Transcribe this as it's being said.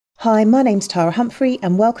Hi, my name's Tara Humphrey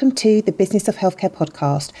and welcome to the Business of Healthcare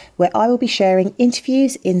podcast, where I will be sharing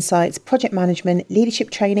interviews, insights, project management,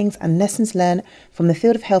 leadership trainings and lessons learned from the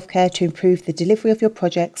field of healthcare to improve the delivery of your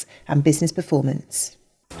projects and business performance.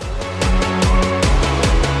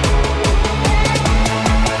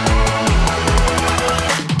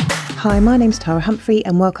 Hi, my name's Tara Humphrey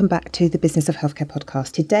and welcome back to the Business of Healthcare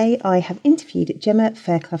podcast. Today I have interviewed Jemma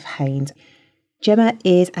Fairclough-Haynes. Jemma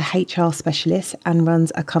is a HR specialist and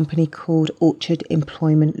runs a company called Orchard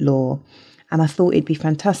Employment Law. And I thought it'd be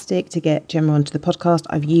fantastic to get Jemma onto the podcast.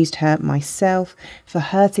 I've used her myself for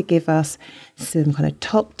her to give us some kind of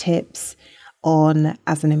top tips on,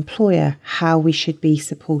 as an employer, how we should be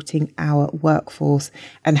supporting our workforce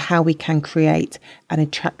and how we can create an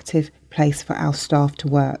attractive place for our staff to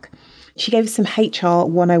work. She gave us some HR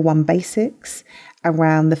 101 basics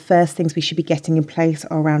around the first things we should be getting in place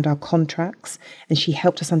around our contracts. And she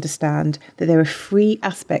helped us understand that there are three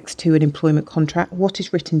aspects to an employment contract: what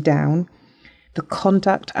is written down, the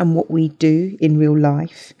conduct and what we do in real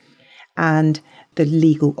life, and the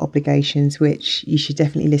legal obligations, which you should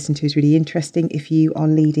definitely listen to. Is really interesting if you are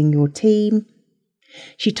leading your team.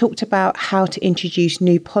 She talked about how to introduce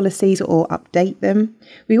new policies or update them.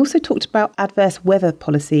 We also talked about adverse weather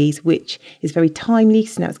policies, which is very timely.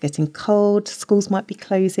 So now it's getting cold, schools might be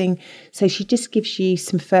closing. So she just gives you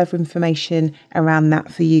some further information around that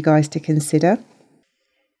for you guys to consider.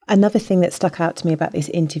 Another thing that stuck out to me about this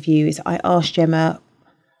interview is I asked Jemma,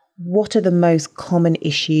 what are the most common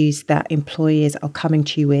issues that employers are coming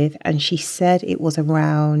to you with? And she said it was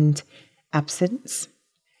around absence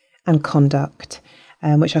and conduct.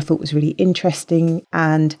 Which I thought was really interesting.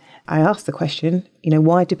 And I asked the question,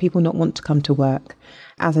 why do people not want to come to work?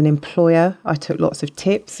 As an employer, I took lots of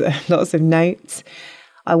tips, lots of notes.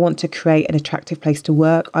 I want to create an attractive place to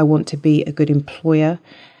work. I want to be a good employer.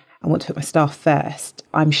 I want to put my staff first.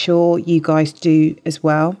 I'm sure you guys do as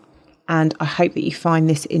well. And I hope that you find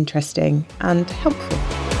this interesting and helpful.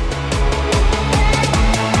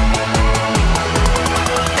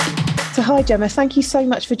 So hi Jemma, thank you so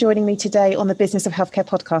much for joining me today on the Business of Healthcare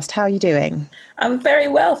podcast. How are you doing? I'm very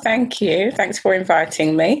well, thank you. Thanks for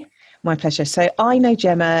inviting me. My pleasure. So I know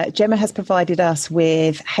Jemma. Jemma has provided us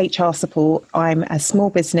with HR support. I'm a small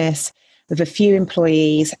business with a few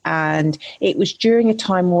employees, and it was during a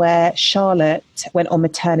time where Charlotte went on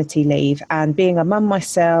maternity leave. And being a mum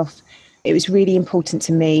myself, it was really important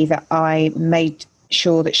to me that I made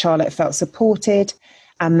sure that Charlotte felt supported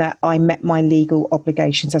and that I met my legal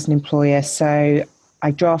obligations as an employer. So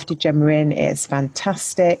I drafted Jemma in. It's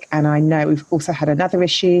fantastic. And I know we've also had another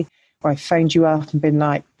issue where I phoned you up and been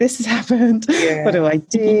like, this has happened. Yeah. What do I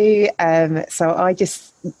do? So I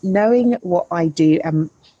just, knowing what I do and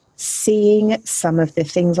seeing some of the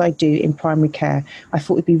things I do in primary care, I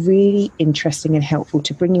thought it'd be really interesting and helpful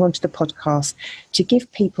to bring you onto the podcast to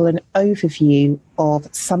give people an overview of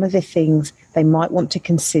some of the things they might want to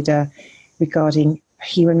consider regarding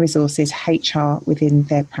human resources, HR within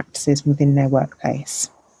their practices, within their workplace.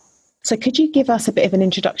 So could you give us a bit of an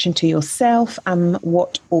introduction to yourself and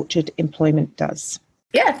what Orchard Employment does?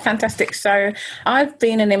 Yeah, fantastic. So I've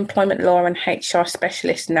been an employment law and HR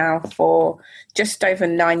specialist now for just over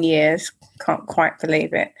 9 years, can't quite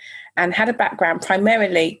believe it, and had a background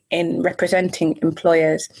primarily in representing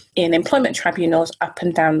employers in employment tribunals up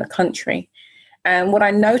and down the country. And what I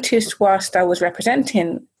noticed whilst I was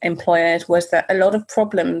representing employers was that a lot of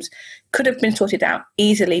problems could have been sorted out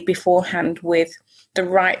easily beforehand with the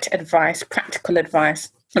right advice, practical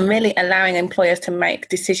advice, and really allowing employers to make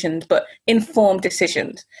decisions, but informed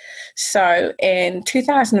decisions. So in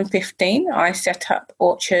 2015, I set up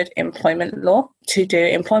Orchard Employment Law to do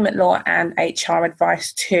employment law and HR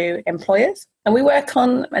advice to employers. And we work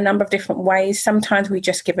on a number of different ways. Sometimes we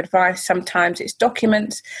just give advice, sometimes it's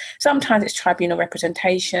documents, sometimes it's tribunal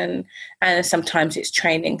representation, and sometimes it's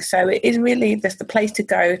training. So it is really just the place to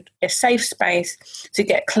go, a safe space to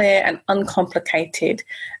get clear and uncomplicated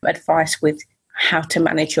advice with how to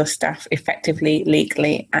manage your staff effectively,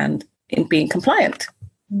 legally, and in being compliant.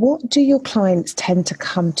 What do your clients tend to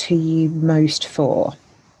come to you most for?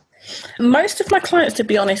 Most of my clients, to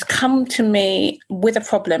be honest, come to me with a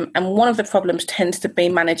problem, and one of the problems tends to be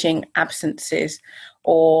managing absences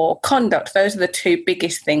or conduct. Those are the two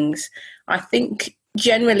biggest things. I think,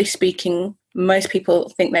 generally speaking, most people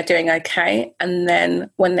think they're doing okay, and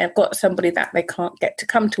then when they've got somebody that they can't get to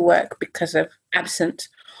come to work because of absence,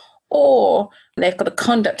 or they've got a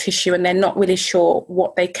conduct issue and they're not really sure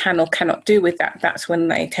what they can or cannot do with that, that's when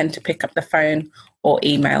they tend to pick up the phone or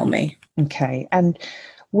email me. Okay. And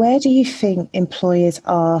where do you think employers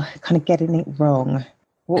are kind of getting it wrong?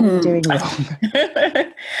 What are we doing wrong?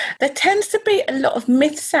 There tends to be a lot of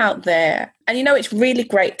myths out there. And, it's really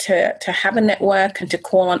great to have a network and to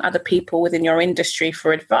call on other people within your industry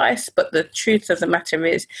for advice. But the truth of the matter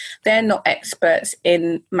is they're not experts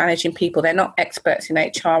in managing people. They're not experts in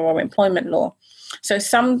HR or employment law. So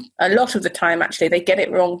a lot of the time, actually, they get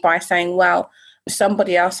it wrong by saying, well,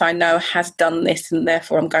 somebody else I know has done this and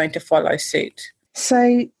therefore I'm going to follow suit.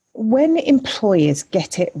 So when employers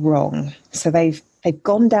get it wrong, so they've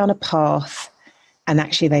gone down a path and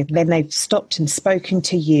actually they've stopped and spoken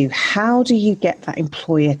to you, how do you get that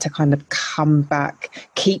employer to kind of come back,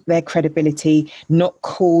 keep their credibility, not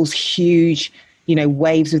cause huge,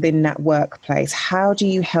 waves within that workplace? How do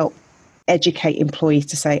you help educate employees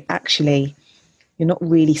to say, actually, you're not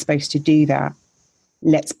really supposed to do that.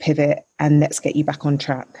 Let's pivot and let's get you back on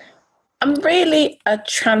track? I'm really a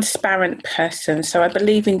transparent person. So I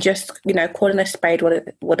believe in just, calling a spade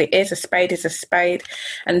what it is. A spade is a spade,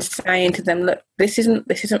 and saying to them, look, this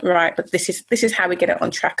isn't right, but this is how we get it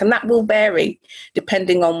on track. And that will vary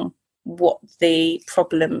depending on what the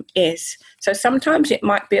problem is. So sometimes it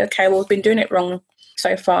might be, okay, well, we've been doing it wrong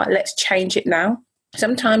so far. Let's change it now.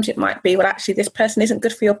 Sometimes it might be, well, actually, this person isn't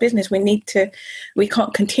good for your business. We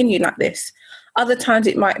can't continue like this. Other times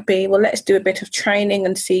it might be, well, let's do a bit of training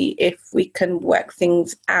and see if we can work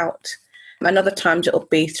things out. And other times it'll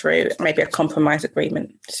be through maybe a compromise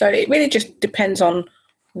agreement. So it really just depends on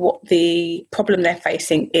what the problem they're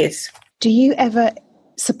facing is. Do you ever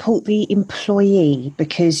support the employee?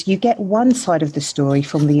 Because you get one side of the story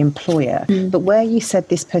from the employer, but where you said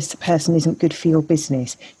this person isn't good for your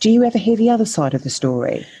business, do you ever hear the other side of the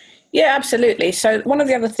story? Yeah, absolutely. So one of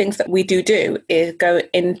the other things that we do is go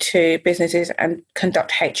into businesses and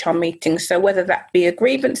conduct HR meetings. So whether that be a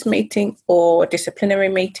grievance meeting or a disciplinary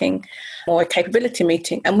meeting or a capability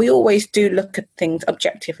meeting, and we always do look at things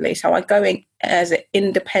objectively. So I go in as an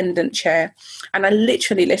independent chair and I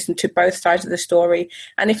literally listen to both sides of the story.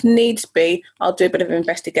 And if needs be, I'll do a bit of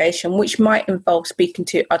investigation, which might involve speaking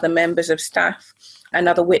to other members of staff and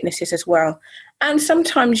other witnesses as well. And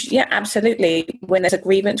sometimes, yeah, absolutely, when there's a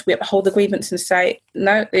grievance, we uphold the grievance and say,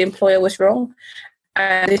 no, the employer was wrong.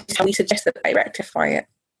 And this is how we suggest that they rectify it.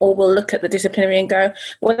 Or we'll look at the disciplinary and go,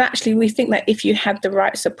 well, actually, we think that if you had the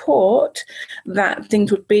right support, that things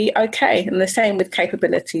would be okay. And the same with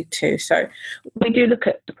capability too. So we do look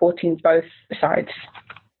at supporting both sides.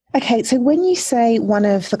 Okay, so when you say one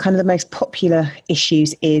of the kind of the most popular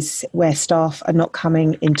issues is where staff are not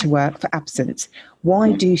coming into work for absence,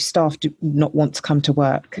 why do staff not want to come to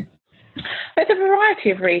work? There's a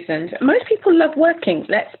variety of reasons. Most people love working.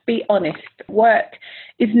 Let's be honest. Work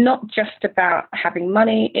is not just about having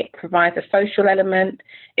money. It provides a social element.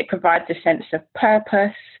 It provides a sense of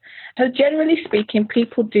purpose. So generally speaking,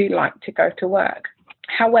 people do like to go to work.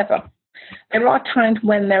 However, there are times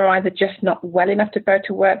when they're either just not well enough to go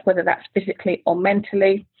to work, whether that's physically or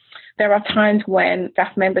mentally. There are times when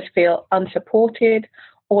staff members feel unsupported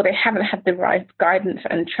or they haven't had the right guidance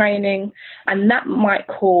and training, and that might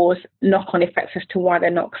cause knock-on effects as to why they're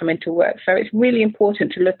not coming to work. So it's really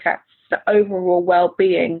important to look at the overall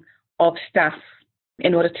well-being of staff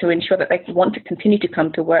in order to ensure that they want to continue to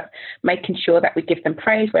come to work, making sure that we give them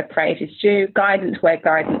praise where praise is due, guidance where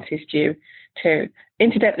guidance is due too.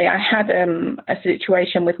 Incidentally, I had a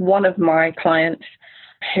situation with one of my clients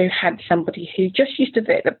who had somebody who just used to,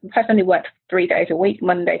 the person only worked 3 days a week,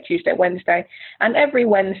 Monday, Tuesday, Wednesday, and every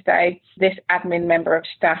Wednesday this admin member of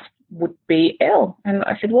staff would be ill. And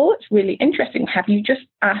I said, well, it's really interesting. Have you just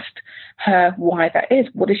asked her why that is?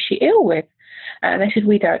 What is she ill with? And they said,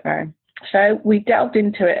 we don't know. So we delved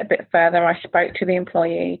into it a bit further. I spoke to the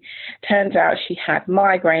employee. Turns out she had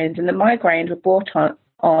migraines, and the migraines were brought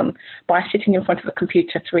on by sitting in front of a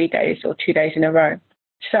computer 3 days or 2 days in a row.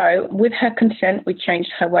 So with her consent, we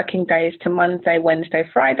changed her working days to Monday, Wednesday,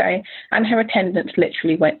 Friday, and her attendance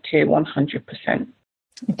literally went to 100%.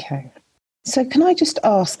 Okay. So can I just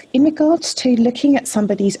ask, in regards to looking at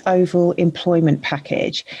somebody's overall employment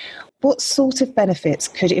package, what sort of benefits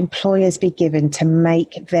could employers be given to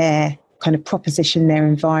make their kind of proposition, their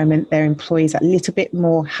environment, their employees a little bit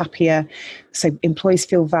more happier, so employees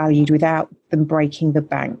feel valued without them breaking the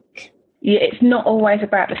bank? Yeah, it's not always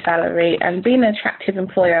about the salary, and being an attractive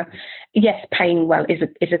employer, yes, paying well is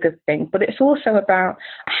a good thing, but it's also about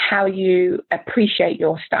how you appreciate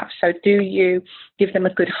your staff. So do you give them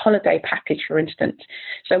a good holiday package, for instance?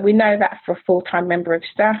 So we know that for a full-time member of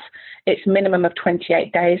staff, it's a minimum of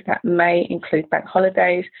 28 days. That may include bank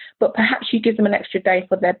holidays, but perhaps you give them an extra day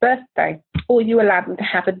for their birthday, or you allow them to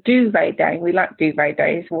have a duvet day. We like duvet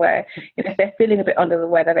days where if they're feeling a bit under the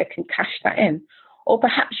weather, they can cash that in. Or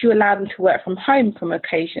perhaps you allow them to work from home on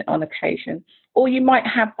occasion, Or you might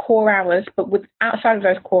have core hours, but outside of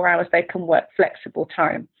those core hours, they can work flexible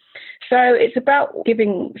time. So it's about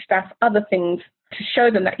giving staff other things to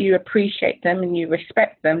show them that you appreciate them and you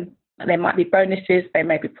respect them. And there might be bonuses, there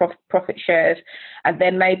may be profit shares, and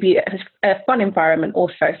there may be a fun environment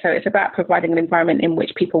also. So it's about providing an environment in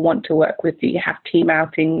which people want to work with. Do you have team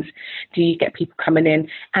outings? Do you get people coming in?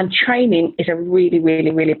 And training is a really, really,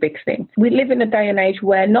 really big thing. We live in a day and age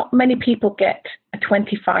where not many people get a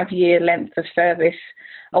 25-year length of service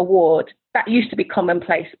award. That used to be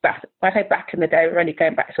commonplace back, I say back in the day, we're only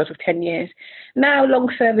going back sort of 10 years. Now long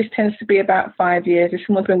service tends to be about 5 years. If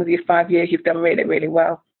someone's been with you 5 years, you've done really, really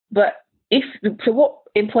well. But what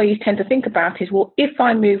employees tend to think about is, well, if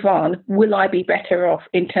I move on, will I be better off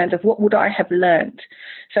in terms of what would I have learned?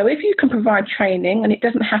 So if you can provide training, and it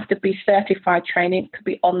doesn't have to be certified training, it could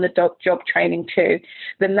be on the job training too,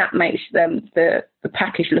 then that makes the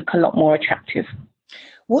package look a lot more attractive.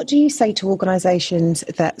 What do you say to organisations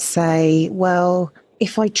that say, well,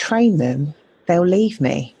 if I train them, they'll leave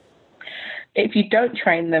me? If you don't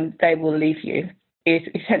train them, they will leave you, is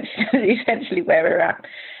essentially where we're at.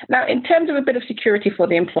 Now, in terms of a bit of security for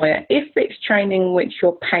the employer, if it's training which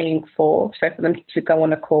you're paying for, so for them to go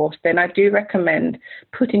on a course, then I do recommend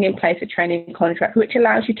putting in place a training contract which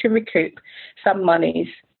allows you to recoup some monies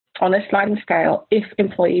on a sliding scale if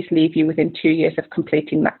employees leave you within 2 years of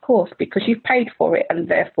completing that course, because you've paid for it and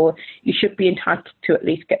therefore you should be entitled to at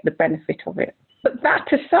least get the benefit of it. But that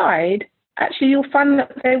aside, actually you'll find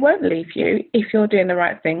that they won't leave you if you're doing the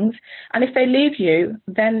right things. And if they leave you,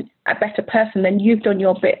 then a better person, then you've done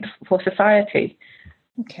your bit for society.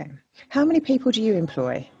 Okay. How many people do you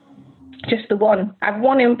employ? Just the one. I have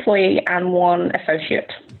one employee and one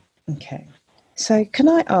associate. Okay. So can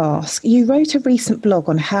I ask, you wrote a recent blog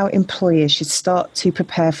on how employers should start to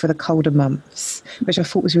prepare for the colder months, which I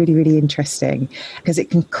thought was really, really interesting because it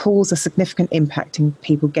can cause a significant impact in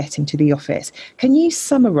people getting to the office. Can you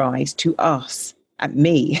summarise to us and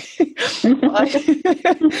me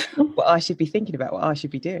what I should be thinking about, what I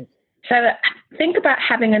should be doing? So think about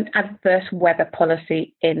having an adverse weather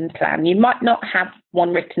policy in plan. You might not have one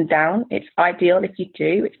written down. It's ideal if you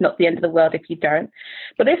do. It's not the end of the world if you don't.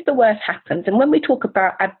 But if the worst happens, and when we talk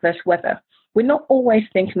about adverse weather, we're not always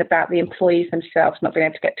thinking about the employees themselves not being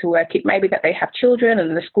able to get to work. It may be that they have children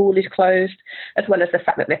and the school is closed, as well as the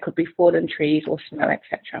fact that there could be fallen trees or snow,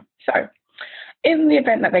 etc. So in the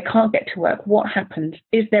event that they can't get to work, what happens?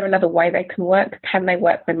 Is there another way they can work? Can they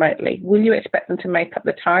work remotely? Will you expect them to make up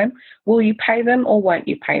the time? Will you pay them or won't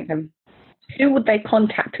you pay them? Who would they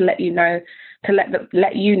contact to let you know,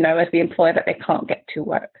 let you know as the employer that they can't get to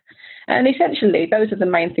work? And essentially, those are the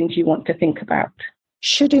main things you want to think about.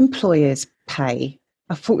 Should employers pay?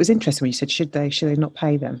 I thought it was interesting when you said, should they not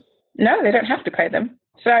pay them? No, they don't have to pay them.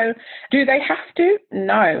 So do they have to?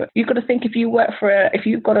 No. You've got to think if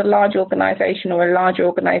you've got a large organisation or a larger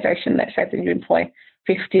organisation, let's say that you employ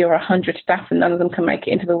 50 or 100 staff and none of them can make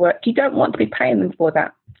it into the work, you don't want to be paying them for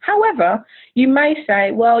that. However, you may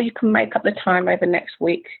say, well, you can make up the time over next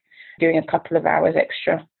week doing a couple of hours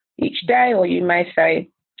extra each day, or you may say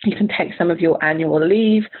you can take some of your annual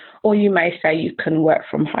leave, or you may say you can work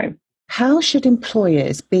from home. How should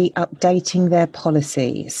employers be updating their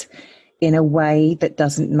policies in a way that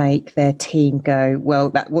doesn't make their team go,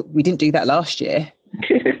 well, we didn't do that last year.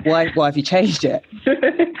 Why have you changed it?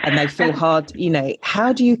 And they feel hard,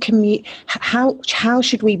 how do you how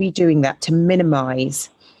should we be doing that to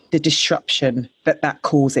minimise the disruption that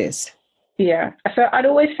causes? Yeah. So I'd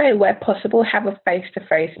always say where possible, have a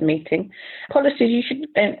face-to-face meeting. Policies, you should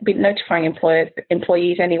be notifying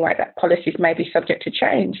employees anyway that policies may be subject to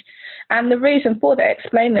change. And the reason for that,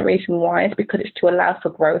 explain the reason why, is because it's to allow for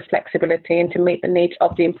growth, flexibility, and to meet the needs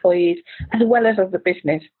of the employees as well as of the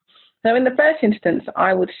business. So in the first instance,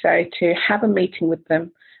 I would say to have a meeting with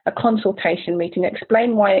them, a consultation meeting,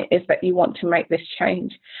 explain why it is that you want to make this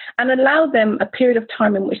change, and allow them a period of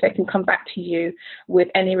time in which they can come back to you with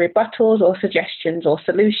any rebuttals or suggestions or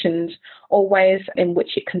solutions or ways in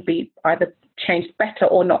which it can be either changed better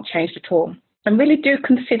or not changed at all. And really do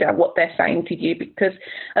consider what they're saying to you, because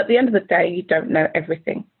at the end of the day, you don't know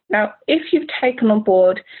everything. Now, if you've taken on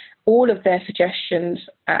board all of their suggestions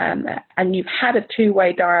and you've had a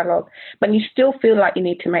two-way dialogue, but you still feel like you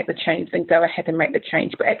need to make the change, then go ahead and make the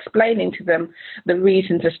change. But explaining to them the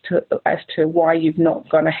reasons as to why you've not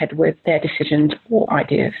gone ahead with their decisions or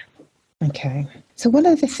ideas. Okay. So one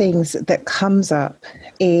of the things that comes up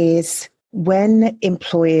is when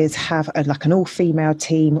employers have an all-female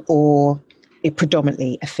team or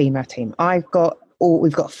predominantly a female team.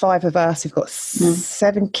 We've got 5 of us, we've got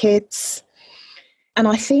 7 kids. And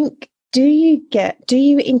I think, do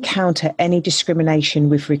you encounter any discrimination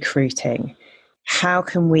with recruiting? how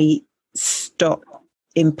can we stop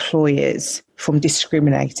employers from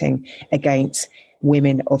discriminating against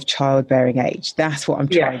women of childbearing age? That's what I'm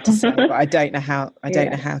trying to say, but I don't know how. I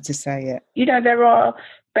don't know how to say it. There are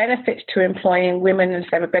benefits to employing women, and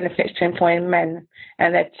there are benefits to employing men,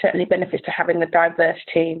 and there's certainly benefits to having a diverse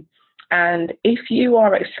team. And if you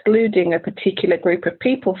are excluding a particular group of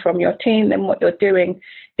people from your team, then what you're doing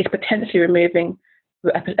is potentially removing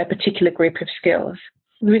a particular group of skills.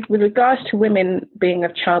 With regards to women being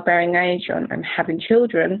of childbearing age and having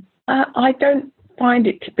children, I don't find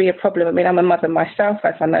it to be a problem. I mean, I'm a mother myself,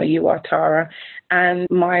 as I know you are, Tara, and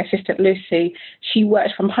my assistant Lucy, she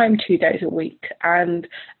works from home 2 days a week. And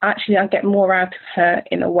actually, I get more out of her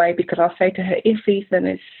in a way, because I'll say to her, if Ethan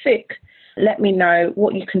is sick, let me know.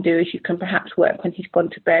 What you can do is you can perhaps work when he's gone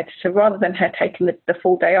to bed. So rather than her taking the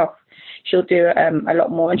full day off, she'll do a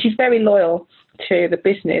lot more. And she's very loyal to the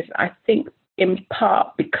business, I think, in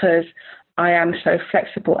part because I am so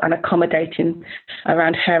flexible and accommodating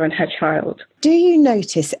around her and her child. Do you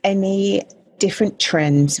notice any different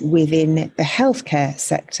trends within the healthcare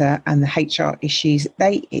sector and the HR issues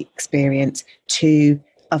they experience to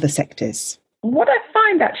other sectors? What I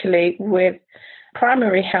find actually with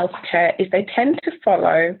primary healthcare is they tend to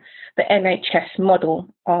follow the NHS model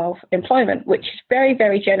of employment, which is very,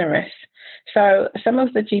 very generous. So some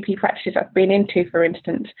of the GP practices I've been into, for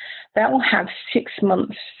instance, they'll have 6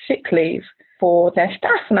 months sick leave for their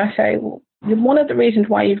staff. And I say, well, one of the reasons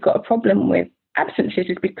why you've got a problem with absences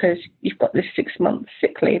is because you've got this 6 months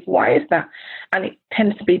sick leave. Why is that? And it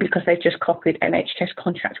tends to be because they've just copied NHS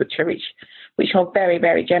contracts, which are very,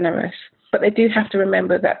 very generous. But they do have to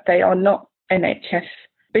remember that they are not NHS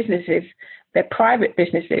businesses. They're private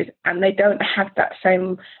businesses, and they don't have that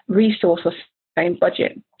same resource or same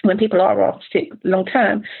budget. When people are off sick long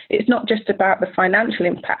term, it's not just about the financial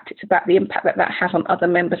impact, it's about the impact that has on other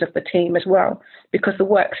members of the team as well, because the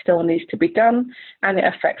work still needs to be done and it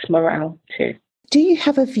affects morale too. Do you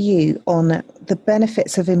have a view on the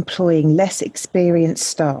benefits of employing less experienced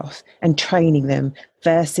staff and training them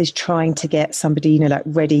versus trying to get somebody, like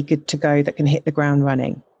ready, good to go, that can hit the ground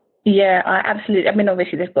running? Yeah, I absolutely. I mean,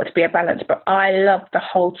 obviously, there's got to be a balance, but I love the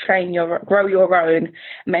whole grow your own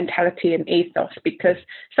mentality and ethos, because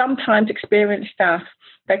sometimes experienced staff,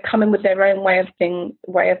 they come in with their own way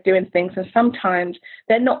of doing things, and sometimes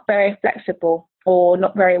they're not very flexible or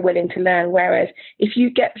not very willing to learn. Whereas if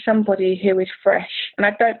you get somebody who is fresh, and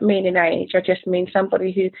I don't mean in age, I just mean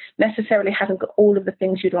somebody who necessarily hasn't got all of the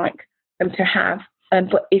things you'd like them to have,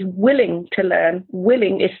 but is willing to learn.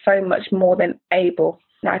 Willing is so much more than able.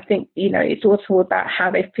 And I think, it's also about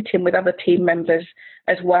how they fit in with other team members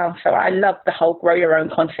as well. So I love the whole grow your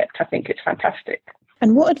own concept. I think it's fantastic.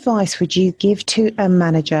 And what advice would you give to a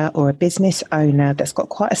manager or a business owner that's got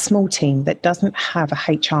quite a small team that doesn't have a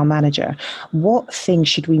HR manager? What things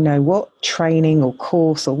should we know? What training or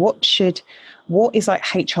course, or what is like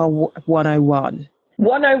HR 101?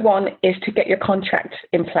 101 is to get your contracts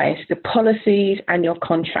in place, the policies and your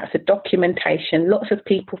contracts, the documentation. Lots of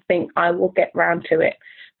people think I will get round to it,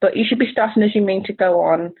 but you should be starting as you mean to go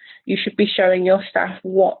on. You should be showing your staff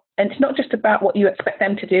and it's not just about what you expect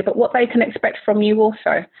them to do, but what they can expect from you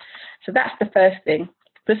also. So that's the first thing.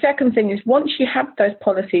 The second thing is, once you have those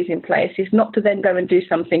policies in place, is not to then go and do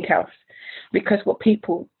something else, because what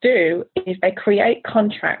people do is they create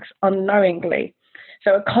contracts unknowingly.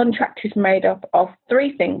 So a contract is made up of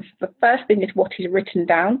 3 things. The first thing is what is written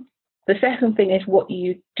down. The second thing is what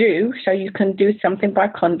you do, so you can do something by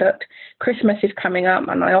conduct. Christmas is coming up,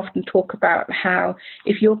 and I often talk about how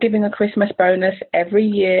if you're giving a Christmas bonus every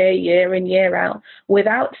year, year in, year out,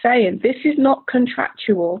 without saying this is not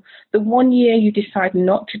contractual, the one year you decide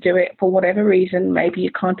not to do it for whatever reason, maybe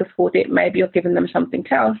you can't afford it, maybe you're giving them something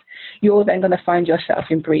else, you're then going to find yourself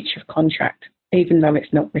in breach of contract, even though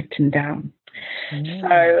it's not written down.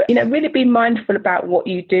 So, really be mindful about what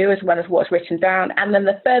you do as well as what's written down. And then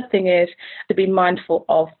the third thing is to be mindful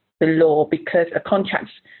of the law, because a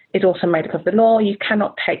contract is also made up of the law. You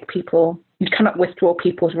cannot withdraw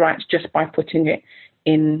people's rights just by putting it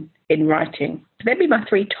in writing. So that'd be my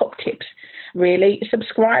 3 top tips. Really,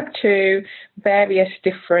 subscribe to various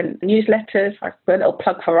different newsletters. I've got a little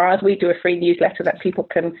plug for ours. We do a free newsletter that people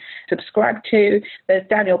can subscribe to. There's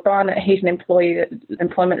Daniel Barnett. He's an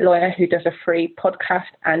employment lawyer who does a free podcast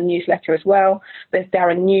and newsletter as well. There's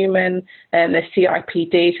Darren Newman, and there's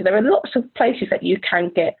CIPD. So there are lots of places that you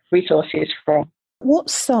can get resources from. What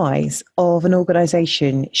size of an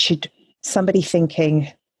organisation should somebody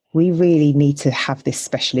thinking, we really need to have this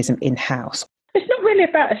specialism in-house? It's not really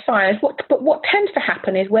about a size. But what tends to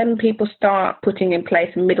happen is when people start putting in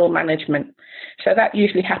place middle management. So that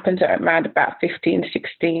usually happens at around about 15,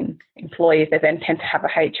 16 employees. They then tend to have a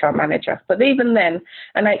HR manager. But even then,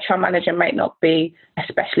 an HR manager may not be a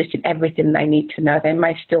specialist in everything they need to know. They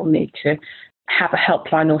may still need to have a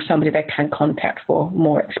helpline or somebody they can contact for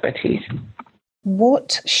more expertise.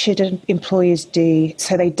 What should employers do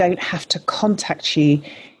so they don't have to contact you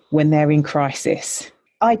when they're in crisis?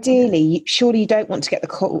 Ideally, surely you don't want to get the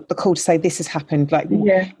call to say this has happened. Like,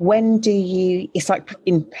 when do you? It's like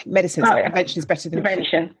in medicine, prevention is better than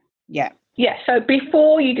prevention. Yeah. Yeah. So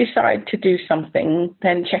before you decide to do something,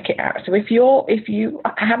 then check it out. So if you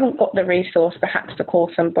haven't got the resource, perhaps to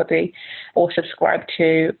call somebody or subscribe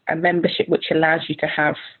to a membership which allows you to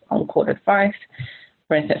have on-call advice,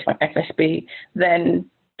 for instance, like FSB, then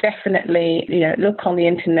definitely look on the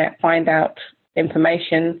internet, find out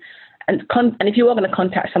information. And if you are going to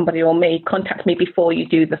contact somebody or me, contact me before you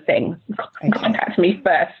do the thing. Okay. Contact me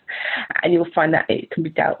first, and you'll find that it can be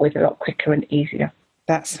dealt with a lot quicker and easier.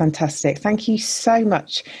 That's fantastic. Thank you so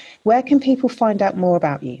much. Where can people find out more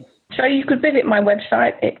about you? So you could visit my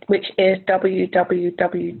website, which is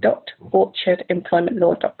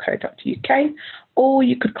www.orchardemploymentlaw.co.uk, or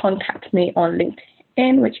you could contact me on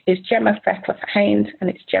LinkedIn, which is Jemma Fairclough-Haynes, and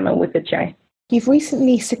it's Jemma with a J. You've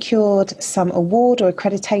recently secured some award or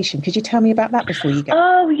accreditation. Could you tell me about that before you go?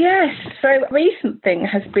 Oh, yes. So a recent thing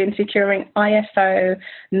has been securing ISO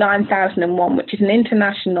 9001, which is an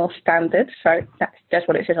international standard. So that's just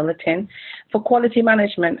what it says on the tin, for quality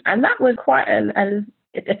management. And that was quite a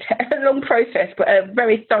long process, but a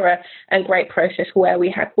very thorough and great process where we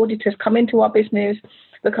had auditors come into our business,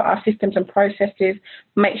 look at our systems and processes,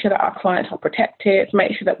 make sure that our clients are protected,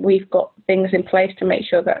 make sure that we've got things in place to make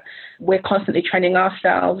sure that we're constantly training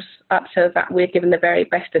ourselves up so that we're giving the very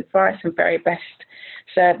best advice and very best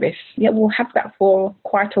service. Yeah, we'll have that for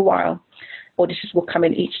quite a while. Auditors will come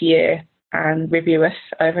in each year and review us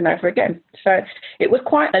over and over again. So it was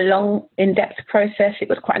quite a long, in-depth process. It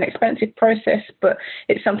was quite an expensive process, but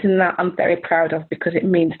it's something that I'm very proud of because it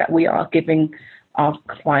means that we are giving our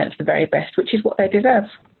clients the very best, which is what they deserve.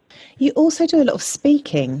 You also do a lot of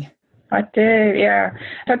speaking. I do, yeah.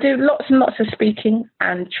 I do lots and lots of speaking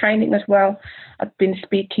and training as well. I've been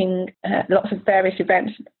speaking at lots of various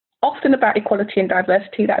events, often about equality and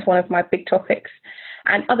diversity. That's one of my big topics.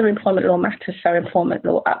 And other employment law matters, so employment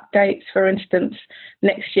law updates. For instance,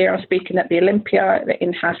 next year I'm speaking at the Olympia, the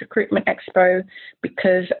In-House Recruitment Expo,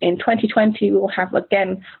 because in 2020 we will have,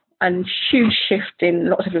 again, a huge shift in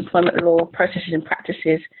lots of employment law processes and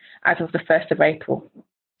practices as of the 1st of April.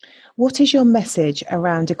 What is your message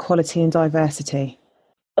around equality and diversity?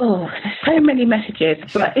 Oh, there's so many messages,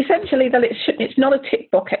 but essentially that it's not a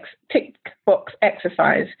tick box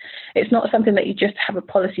exercise. It's not something that you just have a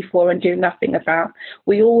policy for and do nothing about.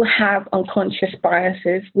 We all have unconscious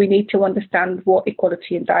biases. We need to understand what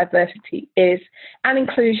equality and diversity is, and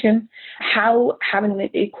inclusion, how having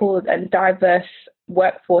an equal and diverse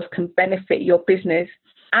workforce can benefit your business.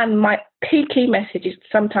 And my key message is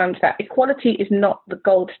sometimes that equality is not the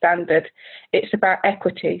gold standard. It's about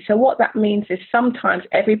equity. So what that means is sometimes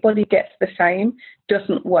everybody gets the same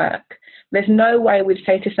doesn't work. There's no way we'd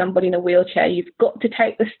say to somebody in a wheelchair, you've got to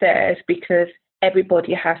take the stairs because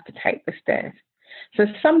everybody has to take the stairs. So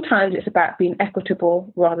sometimes it's about being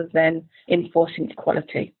equitable rather than enforcing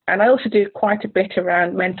equality. And I also do quite a bit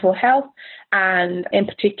around mental health and in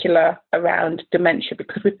particular around dementia,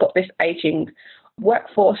 because we've got this aging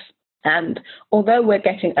workforce. And although we're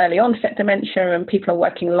getting early onset dementia and people are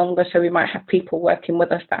working longer, so we might have people working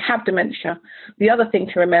with us that have dementia, the other thing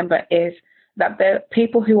to remember is that there are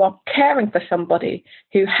people who are caring for somebody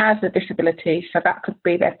who has a disability, so that could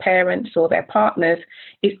be their parents or their partners,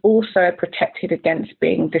 is also protected against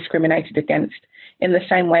being discriminated against in the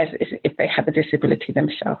same way as if they had a disability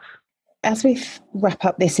themselves. As we wrap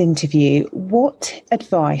up this interview, what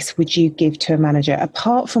advice would you give to a manager,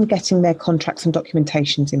 apart from getting their contracts and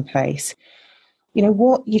documentations in place? You know,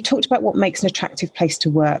 what you talked about what makes an attractive place to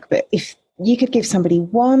work, but if you could give somebody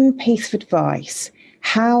one piece of advice,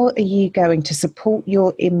 how are you going to support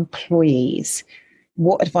your employees?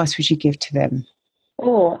 What advice would you give to them?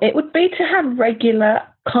 Oh, it would be to have regular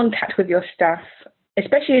contact with your staff,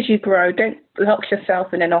 especially as you grow. Don't lock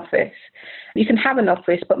yourself in an office. You can have an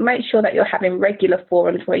office, but make sure that you're having regular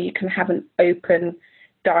forums where you can have an open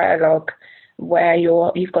dialogue, where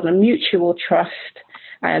you've got a mutual trust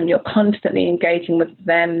and you're constantly engaging with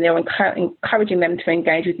them. You're encouraging them to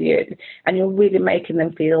engage with you, and you're really making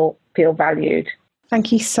them feel valued.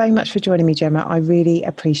 Thank you so much for joining me, Jemma. I really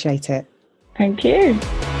appreciate it. Thank you.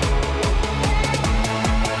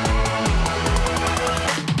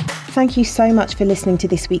 thank you so much for listening to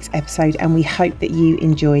this week's episode, and we hope that you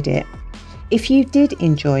enjoyed it. If you did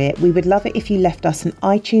enjoy it, we would love it if you left us an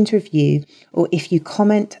iTunes review, or if you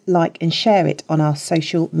comment, like and share it on our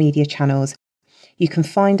social media channels. You can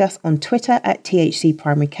find us on Twitter at THC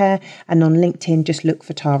Primary Care, and on LinkedIn, just look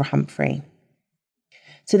for Tara Humphrey.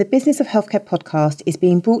 So the Business of Healthcare podcast is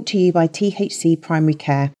being brought to you by THC Primary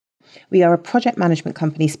Care. We are a project management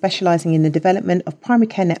company specialising in the development of primary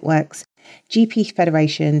care networks, GP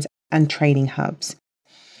federations and training hubs.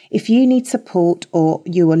 If you need support or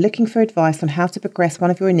you are looking for advice on how to progress one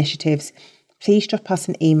of your initiatives, please drop us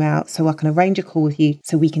an email so I can arrange a call with you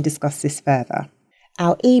so we can discuss this further.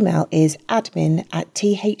 Our email is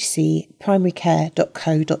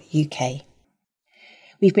admin@thcprimarycare.co.uk.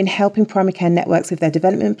 We've been helping primary care networks with their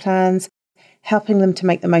development plans, helping them to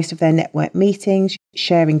make the most of their network meetings,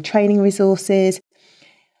 sharing training resources.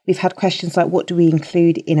 We've had questions like, what do we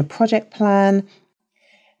include in a project plan?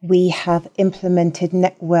 We have implemented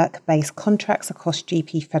network-based contracts across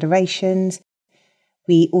GP federations.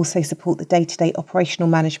 We also support the day-to-day operational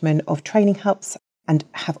management of training hubs and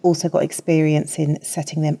have also got experience in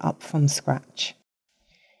setting them up from scratch.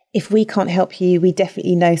 If we can't help you, we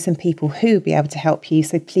definitely know some people who will be able to help you,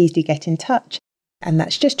 so please do get in touch. And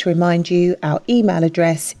that's just to remind you, our email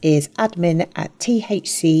address is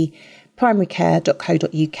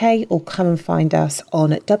admin@thcprimarycare.co.uk, or come and find us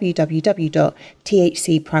on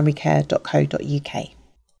www.thcprimarycare.co.uk.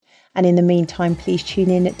 And in the meantime, please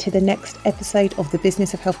tune in to the next episode of the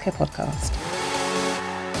Business of Healthcare podcast.